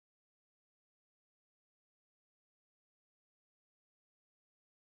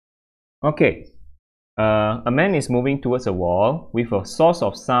Okay, a man is moving towards a wall with a source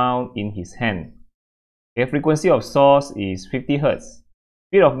of sound in his hand. The frequency of source is 50 Hz.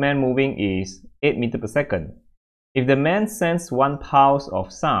 Speed of man moving is 8 meters per second. If the man sends 1 pulse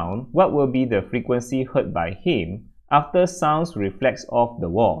of sound, what will be the frequency heard by him after sounds reflects off the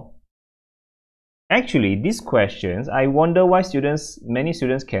wall? Actually, these questions, I wonder why many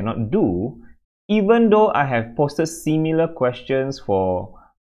students cannot do, even though I have posted similar questions for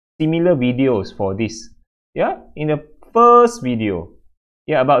similar videos for this. Yeah, in the first video,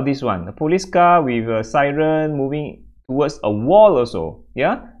 yeah, about this one, a police car with a siren moving towards a wall also.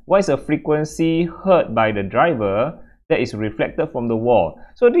 Yeah, what is the frequency heard by the driver that is reflected from the wall?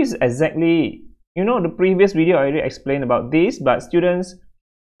 So this is exactly, you know, the previous video I already explained about this, but students,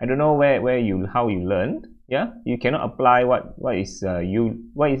 I don't know how you learned. Yeah, you cannot apply what is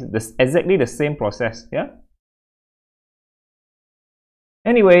exactly the same process. Yeah.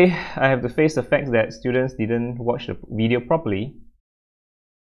 Anyway, I have to face the fact that students didn't watch the video properly.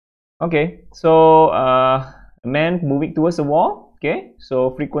 Okay, so a man moving towards the wall. Okay, so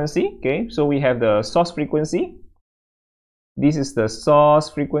frequency. Okay, so we have the source frequency. This is the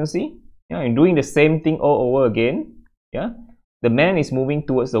source frequency. Yeah, and doing the same thing all over again. Yeah, the man is moving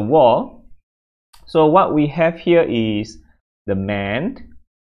towards the wall. So what we have here is the man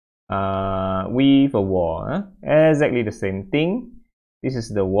with a wall. Exactly the same thing. This is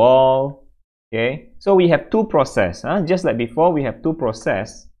the wall. Okay, so we have two processes. Just like before, we have two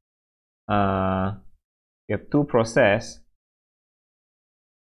processes. We have two processes.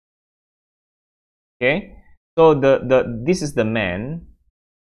 Okay, so this is the man.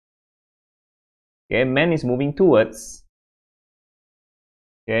 Okay, man is moving towards.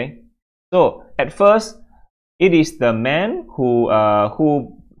 Okay, so at first it is the man who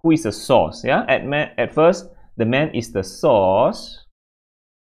is the source. Yeah, at first the man is the source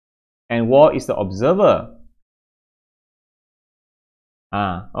and wall is the observer.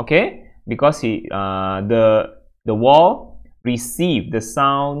 Okay, because the wall received the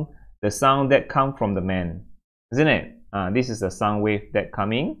sound that come from the man, isn't it? This is the sound wave that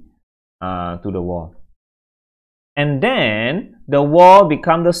coming to the wall, and then the wall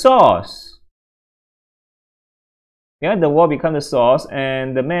become the source. Yeah, the wall become the source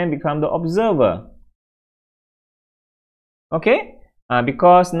and the man become the observer. Okay,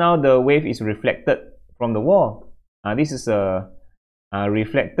 because now the wave is reflected from the wall. This is a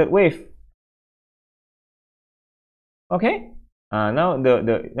reflected wave. Okay, now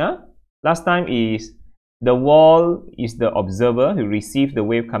last time is the wall is the observer who receives the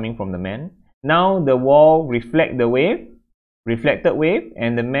wave coming from the man. Now the wall reflect the reflected wave,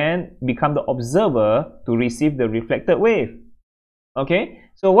 and the man become the observer to receive the reflected wave. Okay,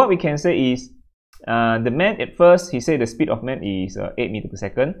 so what we can say is the man at first, he said the speed of man is 8 meters per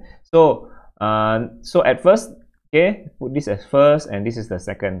second. So so at first, okay, put this as first, and this is the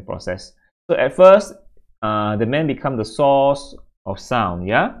second process. So at first, the man become the source of sound.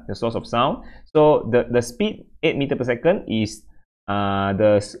 Yeah, the source of sound. So the speed 8 meters per second is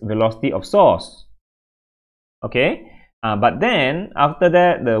the velocity of source. Okay, but then after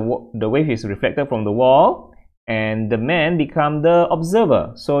that, the wave is reflected from the wall, and the man become the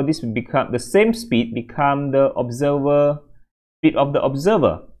observer. So this will become the same speed become the speed of the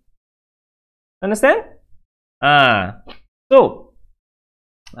observer. Understand? So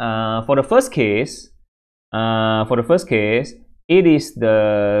for the first case, it is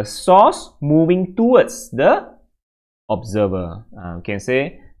the source moving towards the observer. We can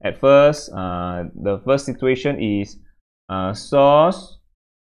say at first, the first situation is source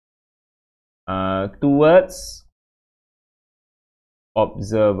towards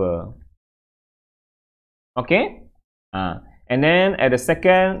observer. Okay, and then at the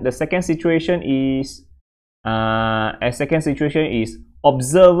second situation is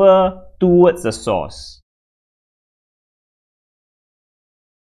observer towards the source.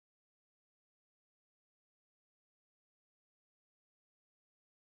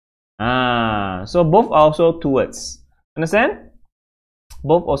 So both are also towards. Understand?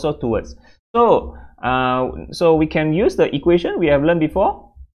 Both also towards. So so we can use the equation we have learned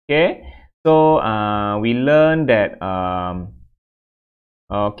before. Okay, so we learned that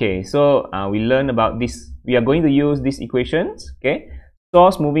okay, so we learned about this. We are going to use these equations. Okay,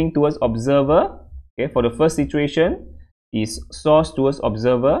 source moving towards observer. Okay, for the first situation is source towards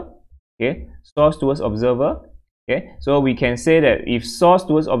observer. Okay, source towards observer. Okay, so we can say that if source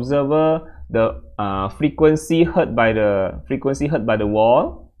towards observer, the frequency heard by the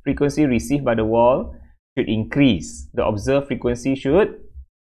wall, frequency received by the wall should increase. The observed frequency should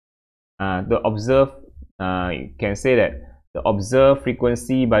you can say that the observed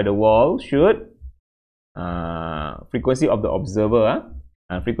frequency by the wall should frequency of the observer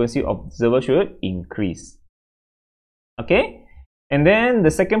should increase. Okay, and then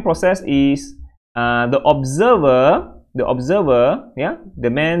the second process is the observer, yeah, the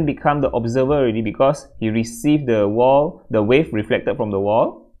man become the observer already because he received the wave reflected from the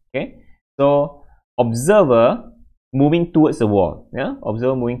wall. Okay, so observer moving towards the wall, yeah,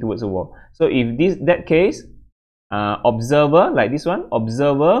 observer moving towards the wall. So if that case, observer, like this one,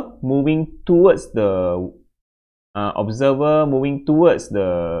 observer moving towards the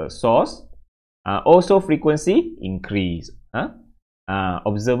source, also frequency increase.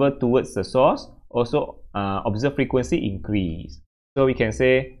 Observer towards the source, also observed frequency increase. So we can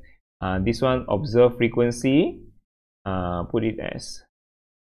say this one, observed frequency, put it as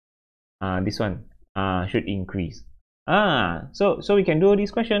this one should increase. So we can do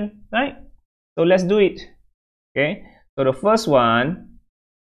this question, right? So let's do it. Okay, so the first one,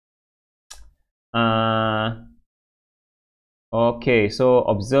 okay, so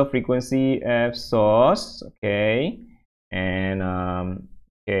observed frequency f source, okay, and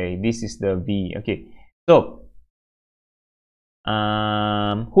okay, this is the V. Okay, so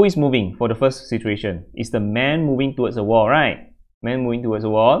who is moving for the first situation? Is the man moving towards the wall, right? Man moving towards the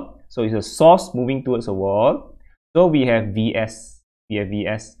wall. So it's a source moving towards the wall. So we have Vs.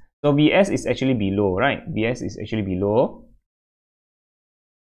 So Vs is actually below, right? Vs is actually below.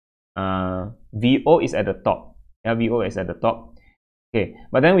 VO is at the top. Yeah, VO is at the top. Okay,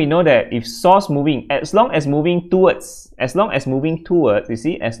 but then we know that if source moving, as long as moving towards, you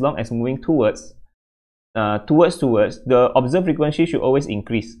see, as long as moving towards, the observed frequency should always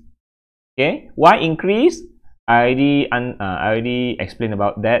increase. Okay, why increase? I already explained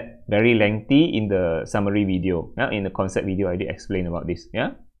about that very lengthy in the summary video. Yeah, in the concept video, I did explain about this.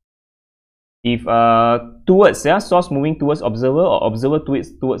 Yeah, if towards, yeah, source moving towards observer or observer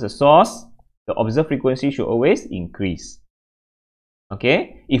towards the source, the observed frequency should always increase.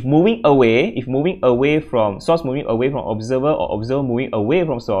 Okay, if moving away from source, moving away from observer, or observer moving away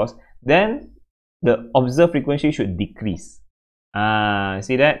from source, then the observed frequency should decrease.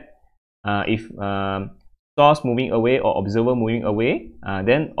 See that? If source moving away or observer moving away,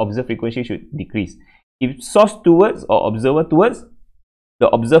 then observed frequency should decrease. If source towards or observer towards, the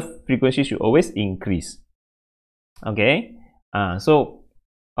observed frequency should always increase. Okay, so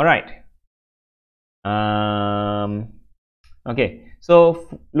all right. Okay, so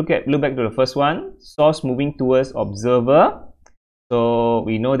look back to the first one, source moving towards observer. So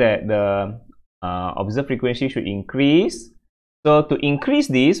we know that the observed frequency should increase. So to increase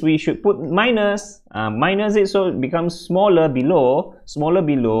this, we should put minus it, so it becomes smaller below,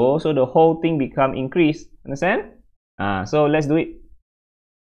 so the whole thing become increased. Understand? So let's do it.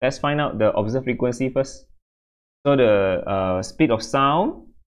 Let's find out the observed frequency first. So the speed of sound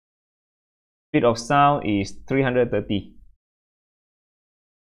is 330.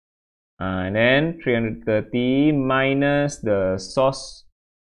 And then 330 minus the source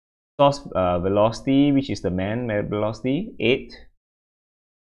velocity, which is the man velocity, 8.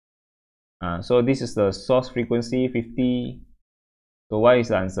 So this is the source frequency, 50. So what is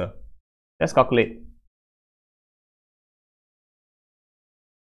the answer? Let's calculate.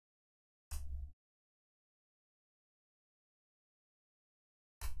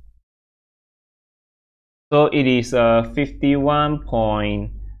 So it is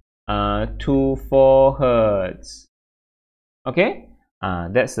 51.24 Hertz. Okay,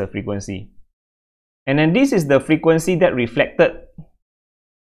 that's the frequency. And then this is the frequency that reflected.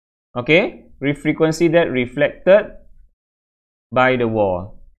 Okay, frequency that reflected by the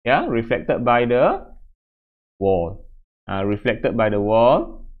wall. Yeah, reflected by the wall.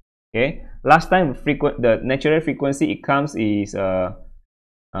 Okay, last time the natural frequency it comes is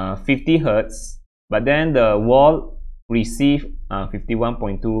 50 Hertz. But then the wall receive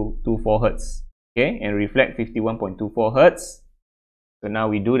 51.24 Hertz, okay, and reflect 51.24 Hertz. So now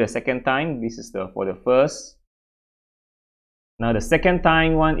we do the second time. This is for the first. Now the second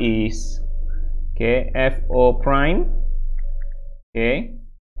time one is, okay, FO prime. Okay,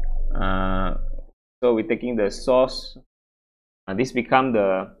 so we're taking the source. This become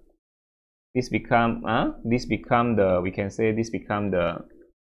the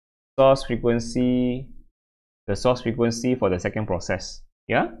source frequency, for the second process.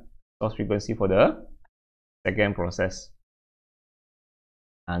 Yeah, source frequency for the second process.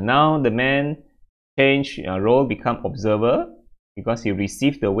 And now the man change role, become observer, because he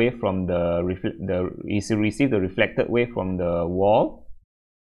received the wave from the reflected wave from the wall.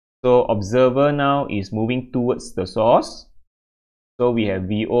 So observer now is moving towards the source. So we have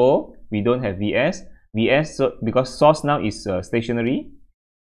VO, we don't have VS. Vs, so because source now is stationary,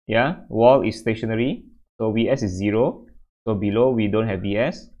 yeah, wall is stationary, so Vs is 0. So below we don't have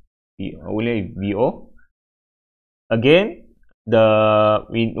Vs, we only have Vo. Again,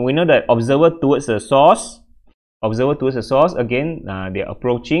 we know that observer towards the source, again they are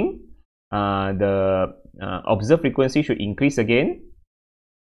approaching. The observed frequency should increase again.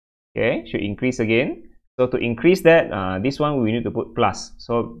 Okay, should increase again. So to increase that, this one we need to put plus,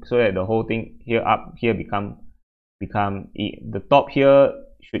 so that the whole thing here up here become the top here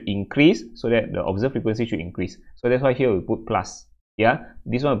should increase, so that the observed frequency should increase. So that's why here we put plus. Yeah,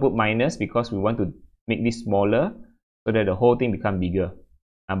 this one we put minus because we want to make this smaller, so that the whole thing become bigger.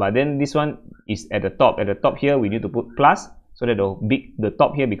 But then this one is at the top. At the top here we need to put plus, so that the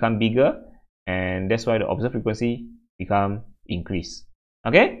top here become bigger, and that's why the observed frequency become increase.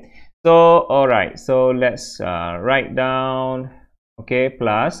 Okay, so alright, so let's write down, okay,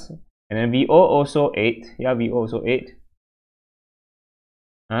 plus, and then VO also 8. Yeah, VO also 8.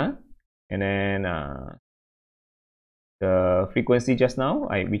 And then the frequency just now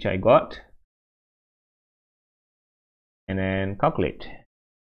which I got, and then calculate.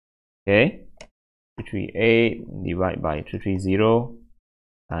 Okay, 238 divided by 230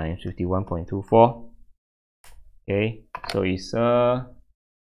 times 51.24. Okay, so it's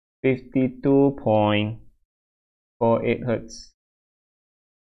 52.48 hertz.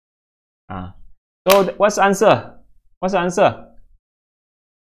 So what's the answer? What's the answer?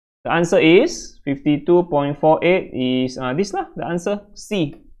 The answer is 52.48 is this lah, the answer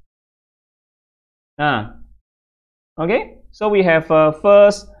C. Okay, so we have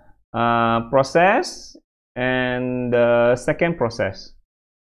first process and the second process.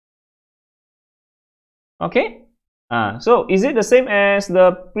 Okay, so is it the same as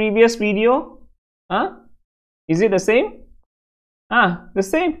the previous video? Is it the same? The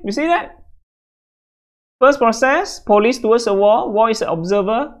same. You see that? First process, police towards a wall. Wall is the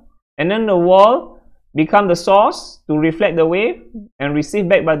observer, and then the wall become the source to reflect the wave and receive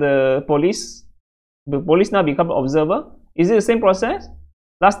back by the police. The police now become the observer. Is it the same process?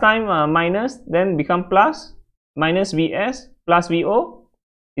 Last time minus, then become plus, minus Vs plus Vo.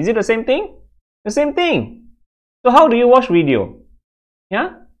 Is it the same thing? The same thing. So how do you watch video?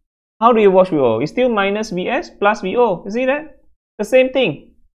 Yeah? How do you watch video? It's still minus Vs plus Vo. You see that? The same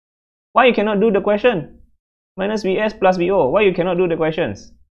thing. Why you cannot do the question? Minus Vs plus Vo. Why you cannot do the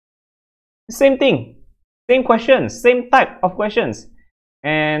questions? The same thing. Same questions. Same type of questions.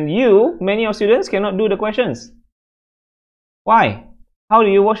 And many of students cannot do the questions. Why? How do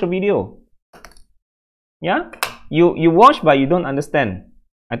you watch a video? Yeah? You watch but you don't understand.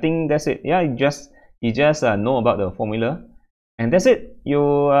 I think that's it. Yeah, you just know about the formula, and that's it.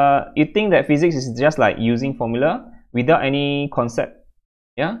 You think that physics is just like using formula without any concept.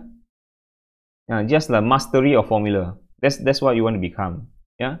 Yeah? Just the mastery of formula. That's what you want to become.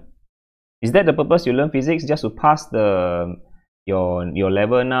 Yeah? Is that the purpose you learn physics? Just to pass your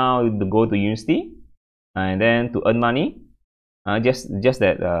level now, to go to university, and then to earn money? Just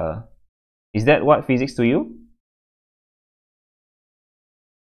that. Is that what physics to you?